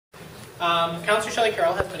Councillor Shelley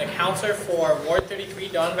Carroll has been a councillor for Ward 33,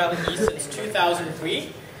 Don Valley East since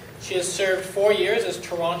 2003. She has served 4 years as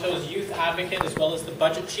Toronto's youth advocate as well as the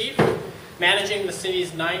budget chief, managing the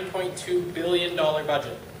city's $9.2 billion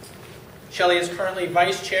budget. Shelley is currently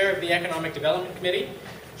vice chair of the Economic Development Committee.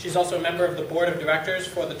 She's also a member of the board of directors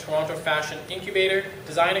for the Toronto Fashion Incubator,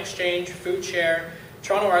 Design Exchange, Food Share,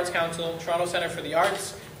 Toronto Arts Council, Toronto Centre for the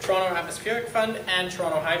Arts, Toronto Atmospheric Fund, and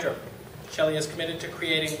Toronto Hydro. Shelley is committed to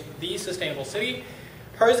creating the sustainable city.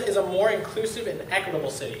 Hers is a more inclusive and equitable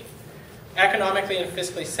city, economically and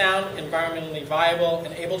fiscally sound, environmentally viable,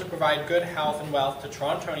 and able to provide good health and wealth to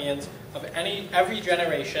Torontonians of every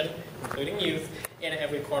generation, including youth, in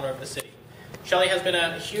every corner of the city. Shelley has been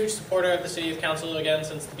a huge supporter of the City of Council again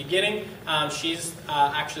since the beginning. She's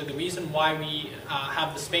actually the reason why we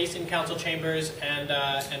have the space in council chambers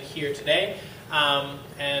and here today.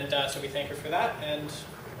 So we thank her for that. And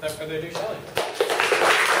without further ado, Shelley.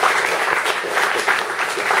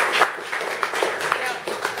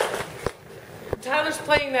 Tyler's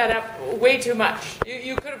playing that up way too much.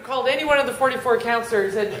 You could have called any one of the 44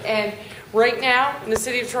 councillors, and right now in the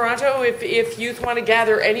City of Toronto, if youth want to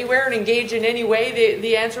gather anywhere and engage in any way,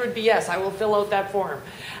 the answer would be yes, I will fill out that form.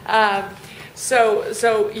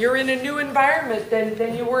 So you're in a new environment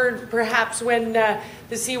than you were perhaps when the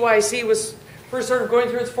CYC was first sort of going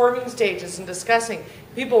through its forming stages and discussing.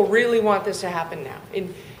 People really want this to happen now.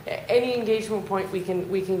 In any engagement point we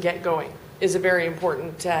can get going is a very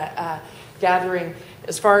important gathering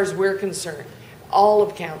as far as we're concerned, all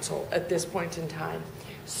of council at this point in time.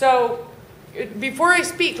 So before I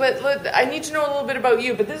speak, I need to know a little bit about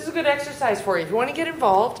you, but this is a good exercise for you. If you want to get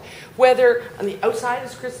involved, whether on the outside,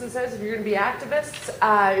 as Kristen says, if you're going to be activists,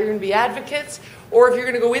 you're going to be advocates, or if you're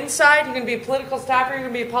going to go inside, you're going to be a political staffer, you're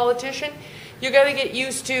going to be a politician, you got to get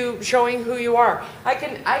used to showing who you are. I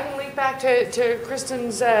can link back to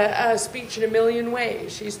Kristen's speech in a million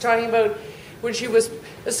ways. She's talking about when she was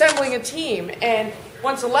assembling a team, and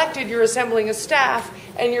once elected, you're assembling a staff,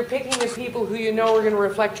 and you're picking the people who you know are going to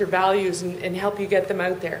reflect your values and help you get them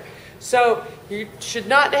out there. So you should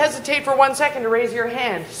not hesitate for 1 second to raise your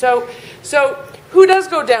hand. So who does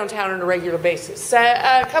go downtown on a regular basis?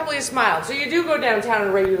 A couple of you smiled. So you do go downtown on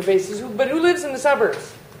a regular basis, but who lives in the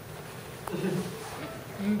suburbs?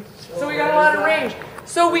 So we got a lot of range.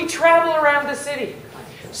 So we travel around the city.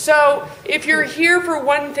 So if you're here for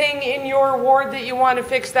one thing in your ward that you want to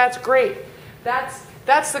fix, that's great.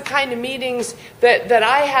 That's the kind of meetings that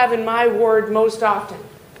I have in my ward most often.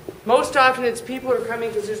 Most often it's people are coming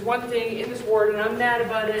because there's one thing in this ward and I'm mad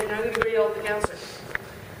about it and I'm going to go yell at the councillor.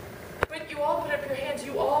 But you all put up your hands.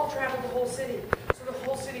 You all travel the whole city. So the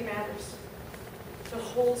whole city matters. The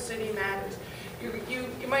whole city matters.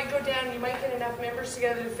 You might go down and you might get enough members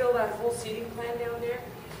together to fill that whole seating plan down there.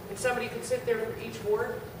 And somebody could sit there for each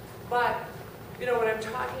ward. But, you know, when I'm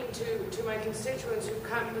talking to my constituents who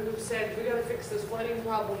come and who've said, we got to fix this flooding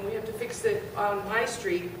problem, we have to fix it on my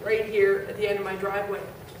street, right here at the end of my driveway.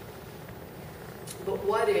 But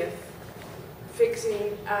what if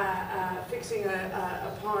fixing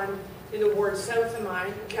a pond in the ward south of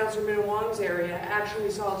mine, Councillor Minawong's area,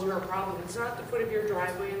 actually solves your problem? It's not the foot of your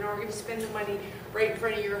driveway, you're not going to spend the money right in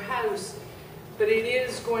front of your house, but it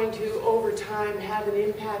is going to, over time, have an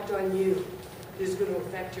impact on you. It is going to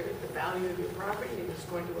affect the value of your property. It is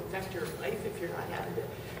going to affect your life if you're not having to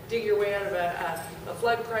dig your way out of a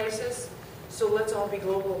flood crisis. So let's all be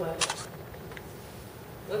global about it.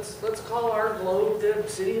 Let's call our globe the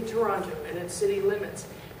City of Toronto and its city limits.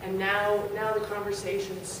 And now the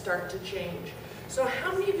conversations start to change. So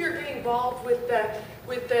how many of you are getting involved with the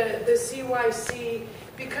CYC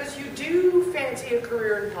because you do fancy a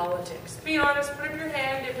career in politics? Be honest, put up your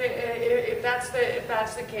hand if that's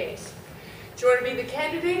the case. Do you want to be the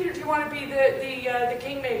candidate or do you want to be the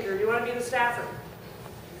kingmaker? Do you want to be the staffer?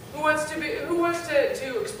 Who wants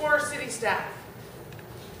to explore city staff?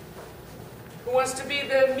 Who wants to be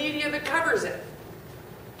the media that covers it?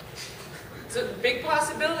 It's a big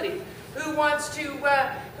possibility. Who wants to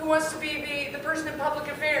be the person in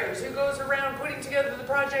public affairs who goes around putting together the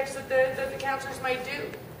projects that the councillors might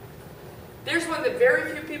do? There's one that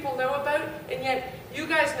very few people know about, and yet you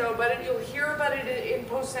guys know about it. You'll hear about it in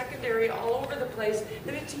post-secondary all over the place,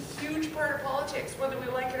 and it's a huge part of politics, whether we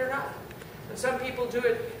like it or not. And some people do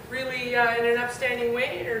it really in an upstanding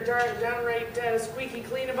way and are downright squeaky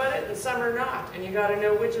clean about it, and some are not, and you got to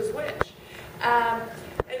know which is which.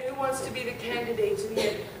 And who wants to be the candidates in the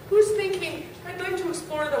end? Who's thinking, I'd like to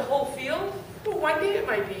explore the whole field? Well, one day it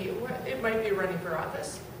might be running for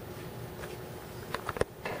office.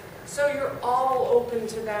 So you're all open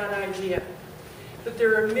to that idea. But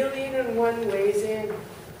there are 1,000,001 ways in.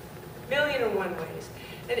 1,000,001 ways.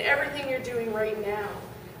 And everything you're doing right now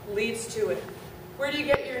leads to it. Where do you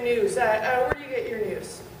get your news? Where do you get your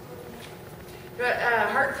news?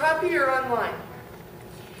 Hard copy or online?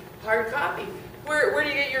 Hard copy. Where do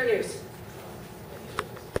you get your news?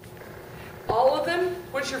 All of them?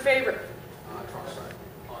 What's your favorite?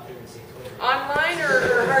 Online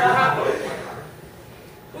or hard copy?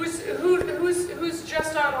 Who's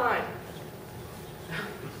just online?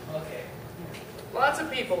 Okay. Lots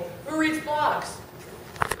of people. Who reads blogs?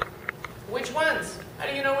 Which ones? How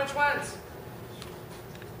do you know which ones?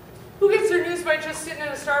 Who gets their news by just sitting in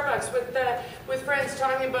a Starbucks with friends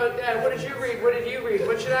talking about what did you read? What did you read?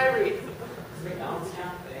 What should I read?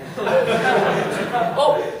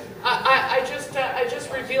 Oh, I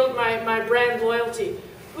just revealed my brand loyalty.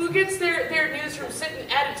 Who gets their news from sitting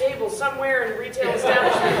at a table somewhere in a retail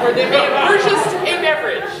establishment where they may have purchased a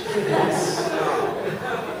beverage?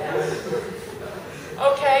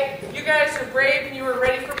 Okay, you guys are brave and you are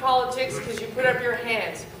ready for politics because you put up your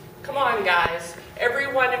hands. Come on, guys. Every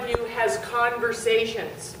one of you has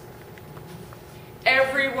conversations.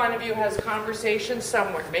 Every one of you has conversations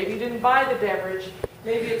somewhere. Maybe you didn't buy the beverage.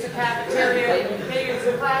 Maybe it's a cafeteria. Maybe it's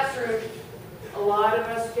a classroom. A lot of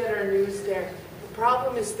us get our news there. The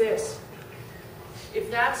problem is this. If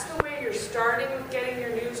that's the way you're starting with getting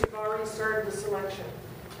your news, you've already started the selection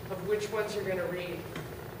of which ones you're going to read.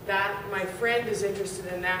 That, my friend is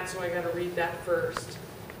interested in that, so I got to read that first.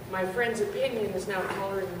 My friend's opinion is now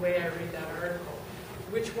coloring the way I read that article.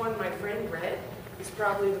 Which one my friend read is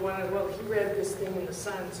probably the one, well, he read this thing in the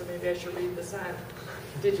Sun, so maybe I should read the Sun.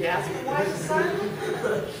 Did you ask me why the Sun?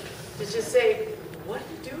 Did you say, what do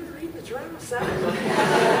you do to read the journal Sun?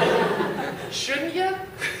 Shouldn't you?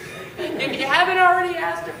 If you haven't already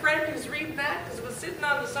asked a friend who's reading that, because it was sitting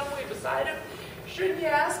on the subway beside him, shouldn't you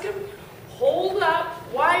ask him, hold up,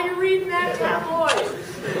 why are you reading that tabloid?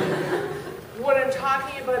 What I'm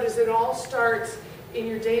talking about is it all starts in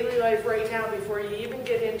your daily life right now before you even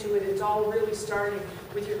get into it. It's all really starting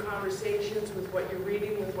with your conversations, with what you're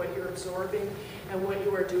reading, with what you're absorbing, and what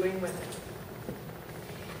you are doing with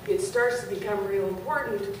it. It starts to become real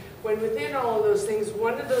important when within all of those things,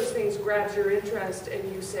 one of those things grabs your interest and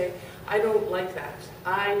you say, I don't like that.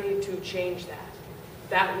 I need to change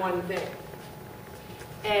that one thing.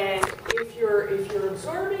 And if you're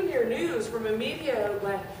absorbing your news from a media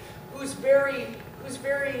outlet whose very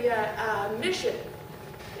mission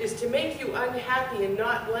is to make you unhappy and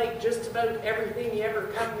not like just about everything you ever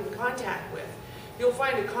come in contact with, you'll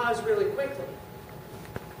find a cause really quickly.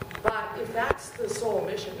 But if that's the sole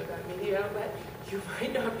mission of that media outlet, you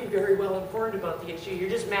might not be very well informed about the issue. You're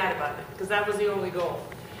just mad about it, because that was the only goal.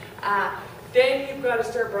 Then you've got to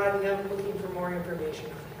start broadening out and looking for more information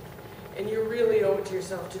on it. And you really owe it to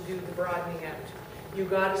yourself to do the broadening out. You've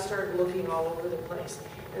got to start looking all over the place.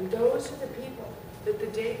 And those are the people that the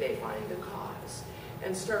day they find the cause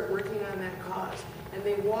and start working on that cause, and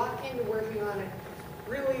they walk into working on it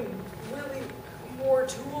really, really more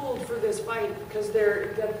tooled for this fight because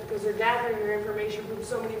they're gathering their information from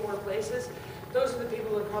so many more places, those are the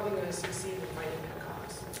people that are probably going to succeed in fighting that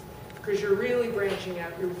cause. Because you're really branching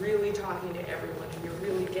out, you're really talking to everyone, and you're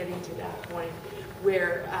really getting to that point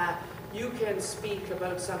where you can speak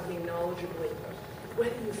about something knowledgeably.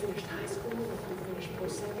 Whether you finished high school, whether you finished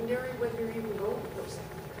post-secondary, whether you're even going to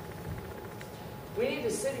post-secondary. We need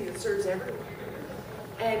a city that serves everyone.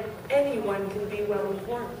 And anyone can be well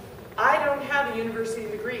informed. I don't have a university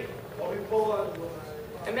degree.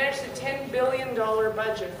 I managed a $10 billion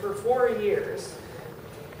budget for 4 years.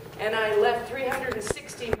 And I left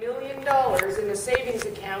 $360 million in a savings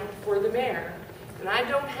account for the mayor. And I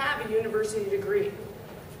don't have a university degree.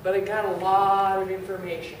 But I got a lot of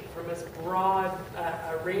information from as broad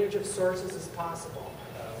a range of sources as possible,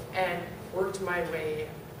 and worked my way in.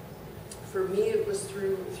 For me, it was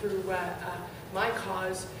through my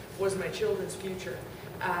cause was my children's future.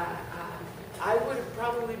 I would have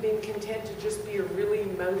probably been content to just be a really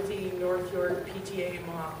mouthy North York PTA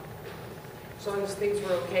mom, as long as things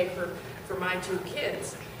were okay for my two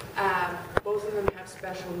kids. Both of them have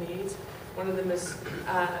special needs. One of them is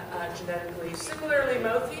genetically similarly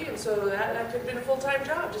mouthy, and so that could have been a full-time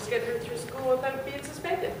job, just get her through school without being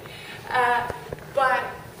suspended. But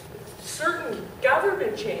certain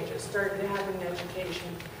government changes started to happen in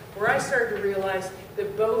education, where I started to realize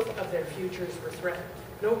that both of their futures were threatened.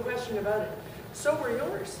 No question about it. So were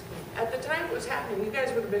yours. At the time it was happening, you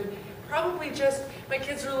guys would have been probably just, my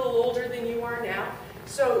kids are a little older than you are now,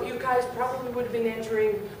 so you guys probably would have been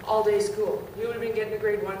entering all-day school. You would have been getting to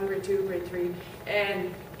grade 1, grade 2, grade 3,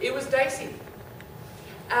 and it was dicey.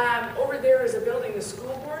 Over there is a building, the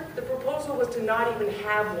school board. The proposal was to not even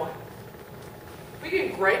have one. We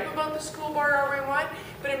can gripe about the school board all we want,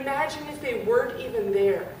 but imagine if they weren't even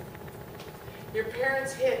there. Your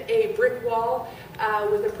parents hit a brick wall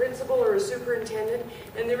with a principal or a superintendent,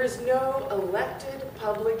 and there is no elected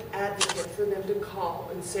public advocate for them to call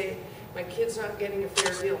and say, my kid's not getting a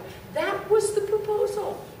fair deal. That was the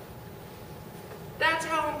proposal. That's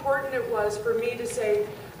how important it was for me to say,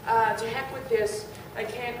 to heck with this, I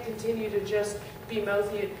can't continue to just be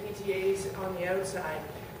mouthy at PTAs on the outside.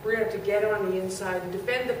 We're going to have to get on the inside and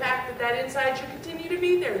defend the fact that that inside should continue to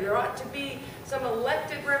be there. There ought to be some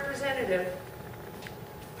elected representative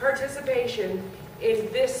participation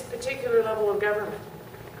in this particular level of government.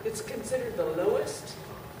 It's considered the lowest.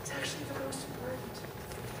 It's actually the most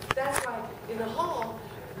important. That's why in the hall,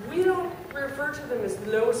 we don't refer to them as the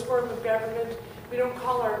lowest form of government. We don't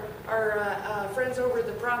call our friends over at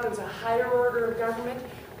the province a higher order of government.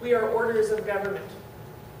 We are orders of government.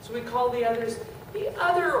 So we call the others the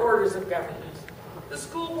other orders of government. The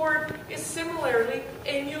school board is similarly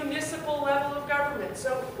a municipal level of government.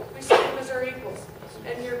 So we see them as our equals.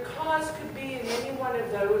 And your cause could be in any one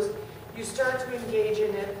of those. You start to engage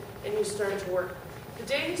in it and you start to work. The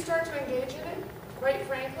day you start to engage in it, quite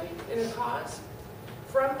frankly, in a cause,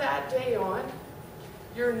 from that day on,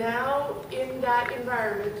 you're now in that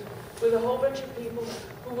environment with a whole bunch of people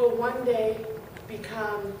who will one day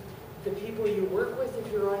become the people you work with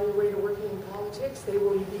if you're on your way to working in politics. They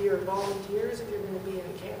will be your volunteers if you're going to be in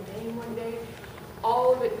a campaign one day.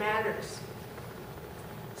 All of it matters.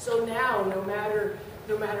 So now, no matter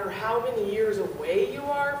how many years away you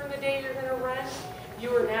are from the day you're going to run, you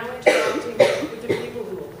are now interacting with the people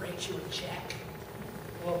who will write you a check,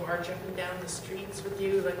 who will march up and down the streets with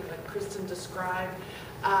you, like Kristen described,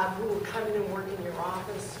 who will come in and work in your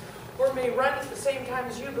office, or may run at the same time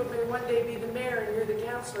as you, but may one day be the mayor and you're the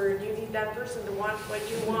councillor and you need that person to want what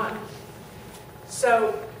you want.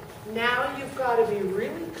 So now you've got to be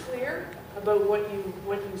really clear about what you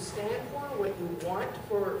stand for, what you want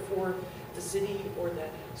for the city or the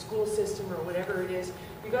school system or whatever it is.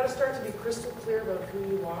 You've got to start to be crystal clear about who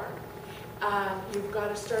you are. You've got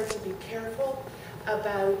to start to be careful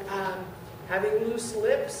about having loose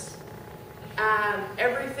lips.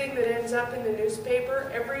 Everything that ends up in the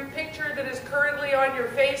newspaper, every picture that is currently on your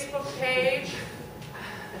Facebook page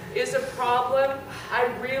is a problem. I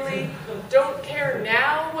really don't care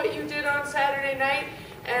now what you did on Saturday night,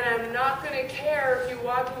 and I'm not going to care if you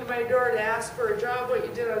walk into my door to ask for a job what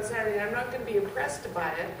you did on Saturday. I'm not going to be impressed by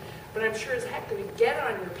it, but I'm sure as heck going to get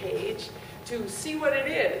on your page to see what it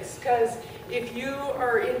is, because if you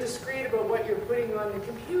are indiscreet about what you're putting on the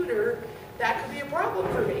computer, that could be a problem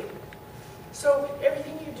for me. So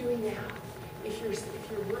everything you're doing now, if you're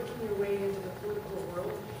working your way into the political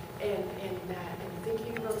world and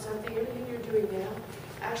thinking about something, everything you're doing now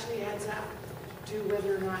actually adds up to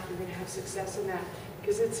whether or not you're going to have success in that,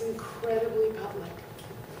 because it's incredibly public.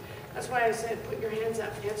 That's why I said put your hands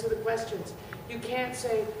up, answer the questions. You can't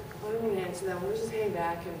say, well, I don't want to answer that one, let's just hang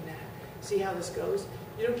back and see how this goes.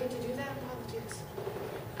 You don't get to do that in politics.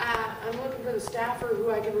 I'm looking for the staffer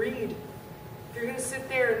who I can read. If you're going to sit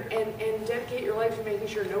there and dedicate your life to making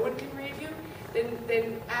sure no one can read you,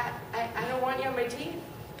 then I don't want you on my team.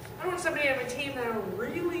 I don't want somebody on my team that I don't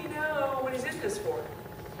really know what he's in this for.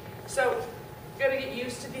 So you've got to get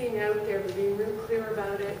used to being out there, but being real clear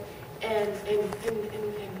about it and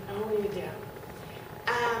honing it down.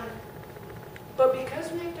 But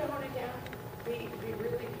because we have to hone it down, be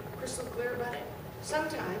really crystal clear about it,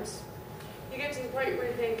 sometimes you get to the point where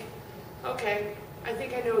you think, okay, I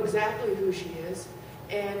think I know exactly who she is,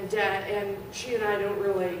 and she and I don't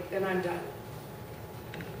relate, and I'm done.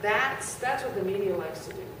 That's what the media likes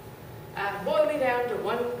to do. Boil me down to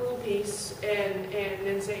one little piece and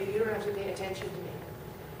then say, you don't have to pay attention to me.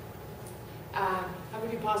 How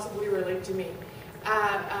could you possibly relate to me?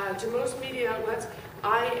 To most media outlets,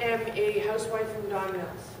 I am a housewife from Don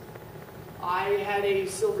Mills. I had a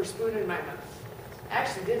silver spoon in my mouth. I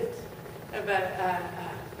actually didn't. And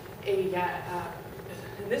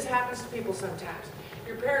this happens to people sometimes.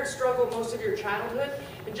 Your parents struggle most of your childhood,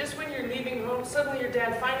 and just when you're leaving home, suddenly your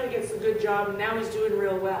dad finally gets a good job, and now he's doing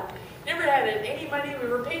real well. Never had any money. We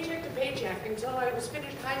were paycheck to paycheck until I was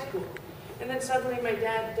finished high school. And then suddenly my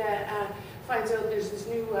dad finds out there's this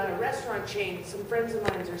new restaurant chain some friends of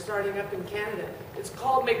mine are starting up in Canada. It's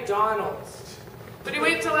called McDonald's. But he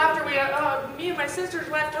waited until after me and my sisters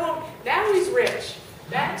left home. Now he's rich.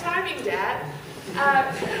 Bad timing, Dad.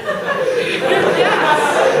 Yes.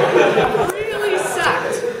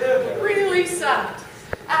 Really sucked.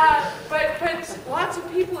 But lots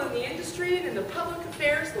of people in the industry and in the public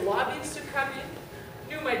affairs, the lobbyists who come in,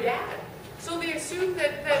 knew my dad. So they assumed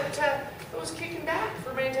that I was kicking back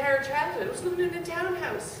for my entire childhood. I was living in a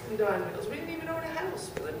townhouse in Don Mills. We didn't even own a house.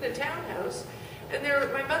 We lived in a townhouse. And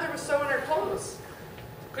my mother was sewing her clothes.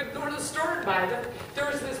 Couldn't go to the store and buy them. There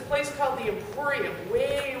was this place called the Emporium,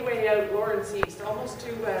 way out Lawrence East, almost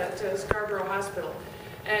to Scarborough Hospital.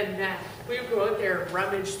 And we would go out there and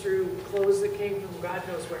rummage through clothes that came from God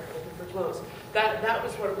knows where, looking for clothes. That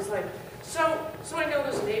was what it was like. So I know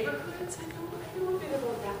those neighborhoods. I know a bit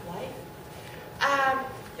about that life.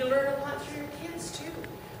 You learn a lot through your kids too.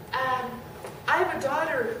 I have a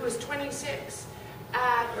daughter who is 26.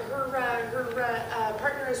 Her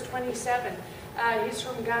partner is 27. He's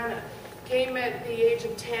from Ghana. Came at the age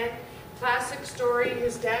of 10. Classic story.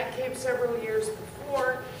 His dad came several years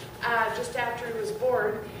before, just after he was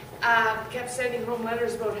born. Kept sending home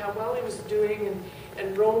letters about how well he was doing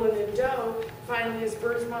and rolling in dough. Finally, his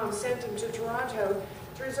birth mom sent him to Toronto.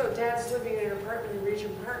 Turns out Dad's living in an apartment in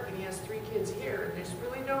Regent Park, and he has 3 kids here, and there's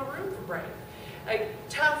really no room for Brian. A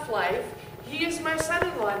tough life. He is my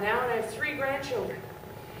son-in-law now, and I have 3 grandchildren.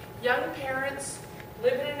 Young parents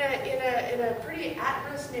living in a pretty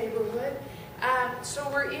at-risk neighborhood. So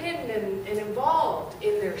we're in and involved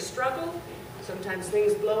in their struggle. Sometimes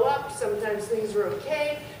things blow up, sometimes things are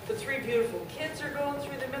okay. The 3 beautiful kids are going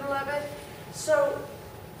through the middle of it. So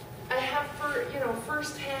I have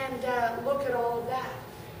first-hand look at all of that.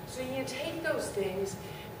 So you take those things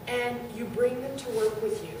and you bring them to work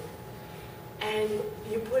with you. And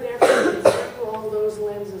you put everything through all those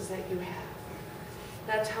lenses that you have.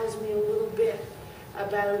 That tells me a little bit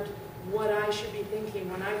about what I should be thinking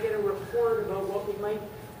when I get a report about what we might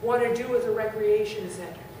want to do with a recreation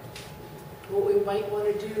center. What we might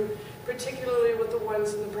want to do, particularly with the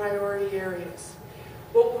ones in the priority areas.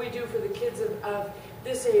 What will we do for the kids of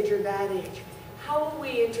this age or that age? How will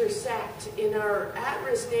we intersect in our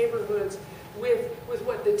at-risk neighborhoods with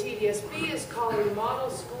what the TDSB is calling model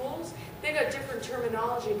schools? They got different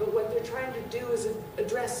terminology, but what they're trying to do is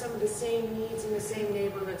address some of the same needs in the same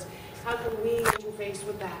neighborhoods. How can we interface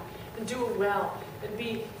with that and do it well and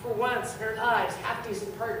be, for once in our lives,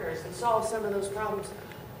 half-decent partners and solve some of those problems?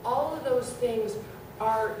 All of those things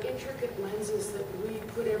are intricate lenses that we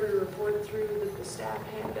put every report through that the staff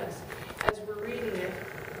hand us as we're reading it,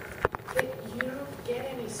 that you don't get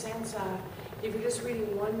any sense of if you're just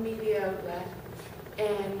reading one media outlet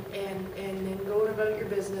and then going about your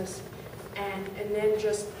business and then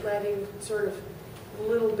just letting sort of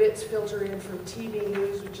little bits filter in from TV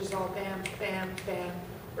news, which is all bam, bam, bam,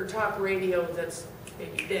 or talk radio that's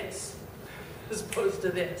maybe this, as opposed to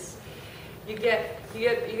this. You get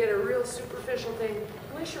a real superficial thing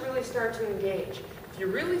unless you really start to engage. If you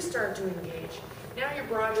really start to engage, now you're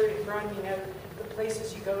broadening out the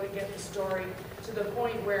places you go to get the story to the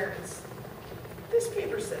point where it's, this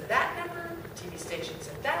paper said that number, TV station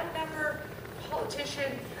said that number,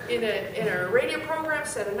 politician in a radio program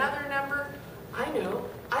said another number. I know.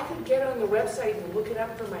 I could get on the website and look it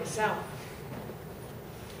up for myself.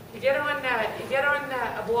 You get on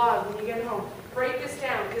a blog when you get home. Write this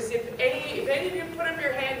down, because if any of you put up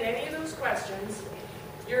your hand to any of those questions,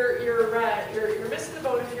 you're missing the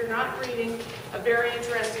boat if you're not reading a very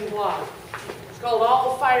interesting blog. It's called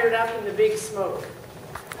All Fired Up in the Big Smoke.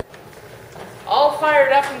 All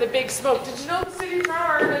Fired Up in the Big Smoke. Did you know the city of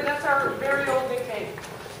Toronto? That's our very old nickname.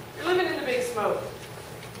 You're living in the big smoke.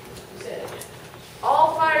 You said it.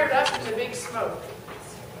 All Fired Up in the Big Smoke.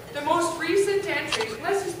 The most recent entries,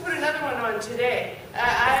 let's just put another one on today.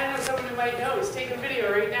 I don't know, someone who might know is taking a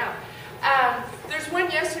video right now. There's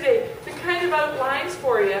one yesterday that kind of outlines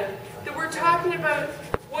for you that we're talking about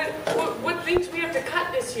what things we have to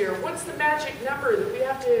cut this year. What's the magic number that we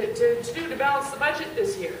have to do to balance the budget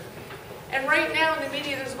this year? And right now in the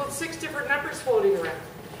media there's about 6 different numbers floating around.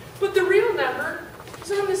 But the real number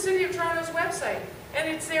is on the City of Toronto's website. And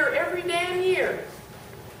it's there every damn year.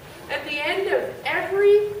 At the end of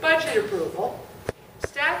every budget approval,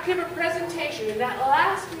 staff give a presentation. In that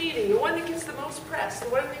last meeting, the one that gets the most press, the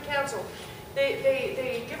one in the council,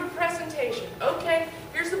 they give a presentation. Okay,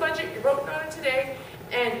 here's the budget, you're voting on it today.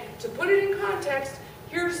 And to put it in context,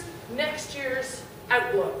 here's next year's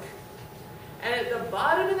outlook. And at the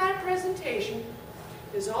bottom of that presentation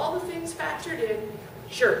is all the things factored in.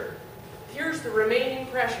 Sure, here's the remaining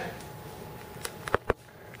pressure.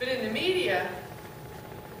 But in the media,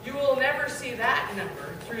 you will never see that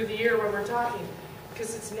number through the year when we're talking,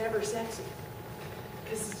 because it's never sexy.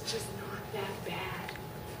 Because it's just not that bad.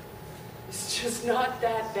 It's just not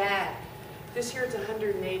that bad. This year it's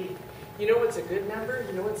 180. You know what's a good number?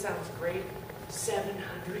 You know what sounds great?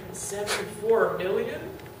 774 million?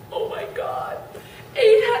 Oh my God.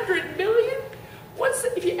 800 million? What's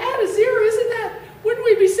that? If you add a zero, isn't that? Wouldn't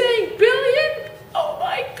we be saying billion? Oh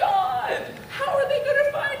my God.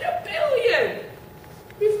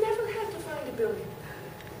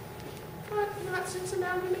 up since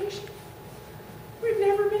amalgamation? We've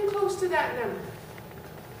never been close to that number.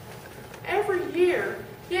 Every year,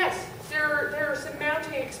 yes, there are some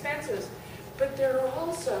mounting expenses, but there are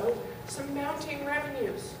also some mounting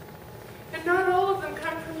revenues. And not all of them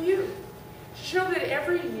come from you. To show that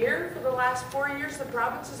every year, for the last 4 years, the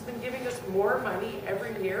province has been giving us more money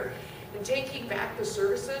every year and taking back the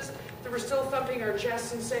services, that we're still thumping our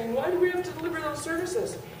chests and saying, why do we have to deliver those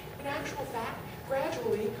services? In actual fact,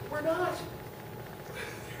 gradually, we're not.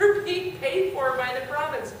 They're being paid for by the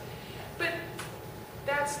province. But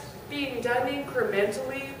that's being done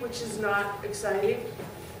incrementally, which is not exciting.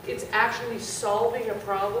 It's actually solving a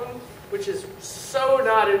problem, which is so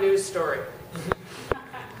not a news story.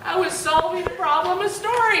 How is solving a problem a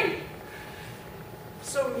story?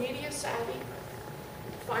 So media savvy,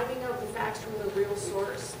 finding out the facts from the real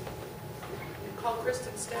source. You call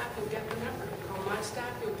Kristen's staff, you'll get the number. You call my staff,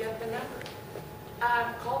 you'll get the number.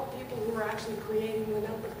 Call the people who are actually creating the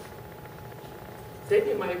number. Then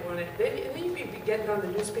you might want to, then you'd be getting on the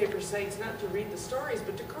newspaper sites not to read the stories,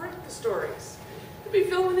 but to correct the stories. You'd be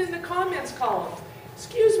filling in the comments column.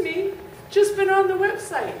 Excuse me, just been on the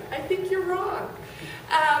website. I think you're wrong.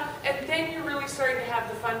 And then you're really starting to have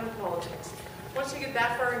the fun in politics. Once you get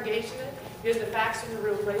that far engaged in it, you get the facts in the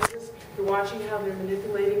real places, you're watching how they're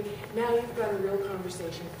manipulating, now you've got a real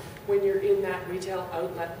conversation when you're in that retail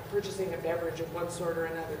outlet purchasing a beverage of one sort or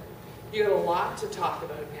another. You got a lot to talk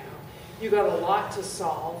about now. You got a lot to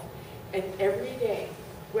solve, and every day,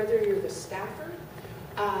 whether you're the staffer,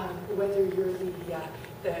 whether you're the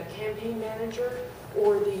campaign manager,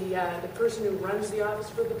 or the person who runs the office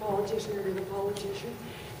for the politician, or you're the politician,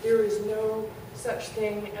 there is no such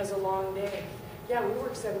thing as a long day. Yeah, we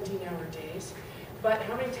work 17-hour days, but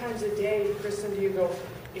how many times a day, Kristen, do you go,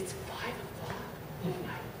 it's 5 o'clock? Oh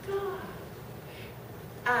my God.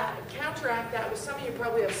 Counteract that with some of you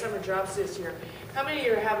probably have summer jobs this year. How many of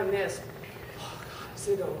you are having this? Oh God, is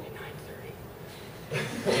it only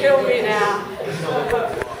 9:30? Kill me now.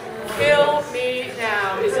 Kill me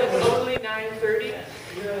now. Is it only 9:30?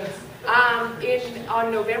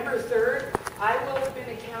 On November 3rd, I will have been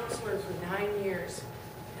a counselor for 9 years,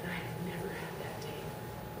 and I have never had that day.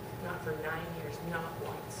 Not for 9 years, not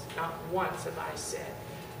once. Not once have I said,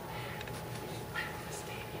 I want to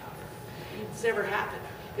stay over. It's never happened.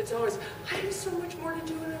 It's always, I have so much more to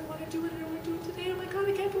do, and I want to do it, and I want to do it today. Oh my God,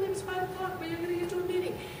 I can't believe it's 5 o'clock, but you're going to get to a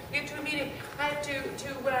meeting. Get to a meeting. I have to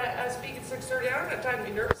speak at 6:30. I don't have time to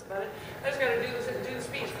be nervous about it. I just got to do the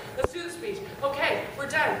speech. Let's do the speech. Okay, we're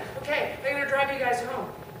done. Okay, I'm going to drive you guys home.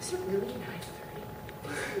 Is it really 9:30?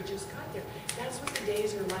 We just got there. That's what the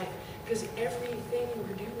days are like, because everything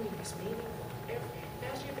we're doing is meaningful.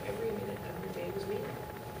 Imagine if every minute of your day was meaningful.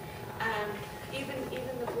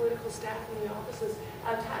 Even the political staff in the offices.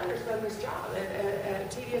 Tyler's done this job at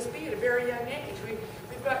TDSB at a very young age.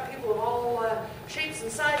 We've got people of all shapes and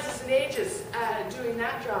sizes and ages doing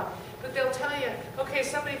that job. But they'll tell you, okay,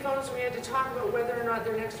 somebody phones and we had to talk about whether or not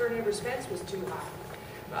their next door neighbor's fence was too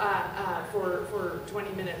high for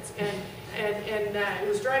 20 minutes. And it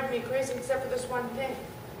was driving me crazy except for this one thing.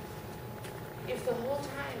 If the whole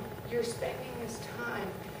time you're spending this time,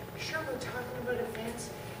 sure, we're talking about a fence,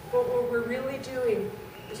 but what we're really doing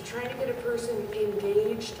is trying to get a person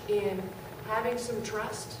engaged in having some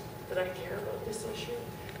trust that I care about this issue,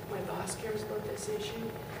 my boss cares about this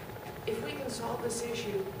issue. If we can solve this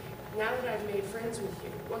issue, now that I've made friends with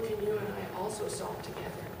you, what can you and I also solve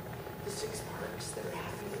together? The 6 parks that are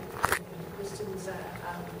happening in Kristen's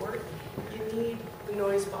work. You need the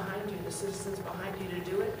noise behind you, the citizens behind you to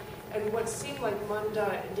do it. And what seemed like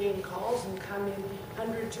mundane calls and come in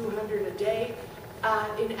 100, 200 a day,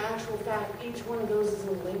 in actual fact, each one of those is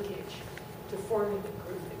a linkage to forming the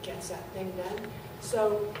group that gets that thing done.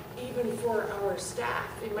 So even for our staff,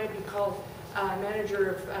 it might be called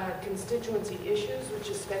manager of constituency issues, which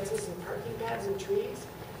is fences and parking pads and trees.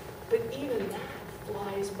 But even that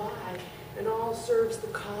flies by and all serves the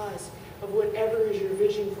cause of whatever is your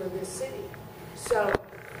vision for this city. So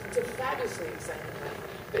it's a fabulously exciting time.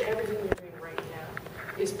 But everything you're doing right now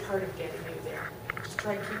is part of getting you there. Just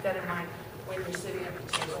try and keep that in mind when you're sitting at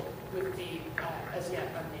the table with the as yet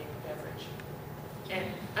unnamed beverage. And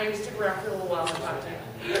I'm going to stick around for a little while and talk to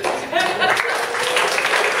you.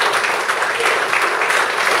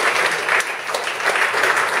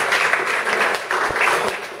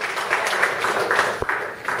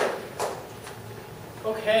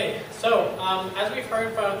 Okay, so as we've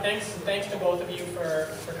heard from, thanks to both of you for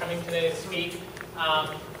coming today to speak.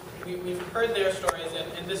 We've heard their stories,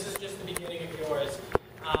 and this is just the beginning of yours.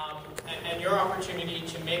 And your opportunity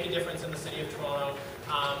to make a difference in the city of Toronto,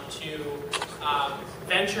 to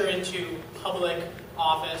venture into public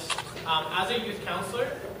office. As a youth counselor,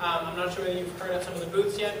 I'm not sure whether you've heard of some of the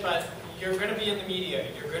booths yet, but you're going to be in the media,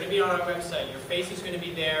 you're going to be on our website, your face is going to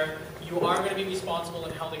be there, you are going to be responsible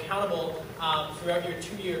and held accountable throughout your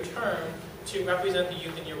 2-year term to represent the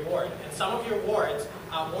youth in your ward. And some of your wards,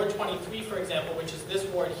 Ward 23 for example, which is this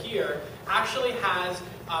ward here, actually has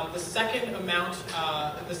the second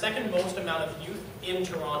most amount of youth in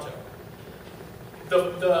Toronto.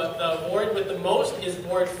 The ward with the most is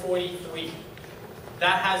Ward 43.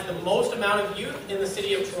 That has the most amount of youth in the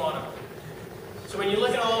city of Toronto. So when you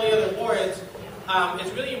look at all the other wards,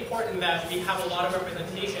 it's really important that we have a lot of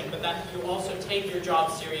representation, but that you also take your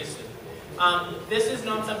job seriously. This is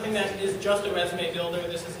not something that is just a resume builder.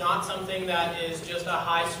 This is not something that is just a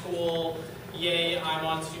high school, yay, I'm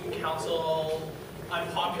on student council, I'm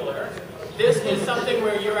popular. This is something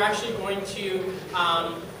where you're actually going to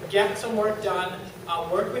get some work done,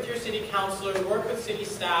 work with your city councilor, work with city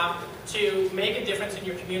staff to make a difference in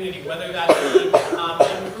your community, whether that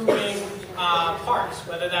be improving parks,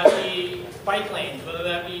 whether that be bike lanes, whether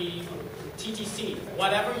that be TTC,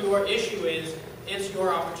 whatever your issue is, it's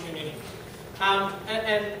your opportunity.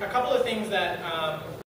 And a couple of things that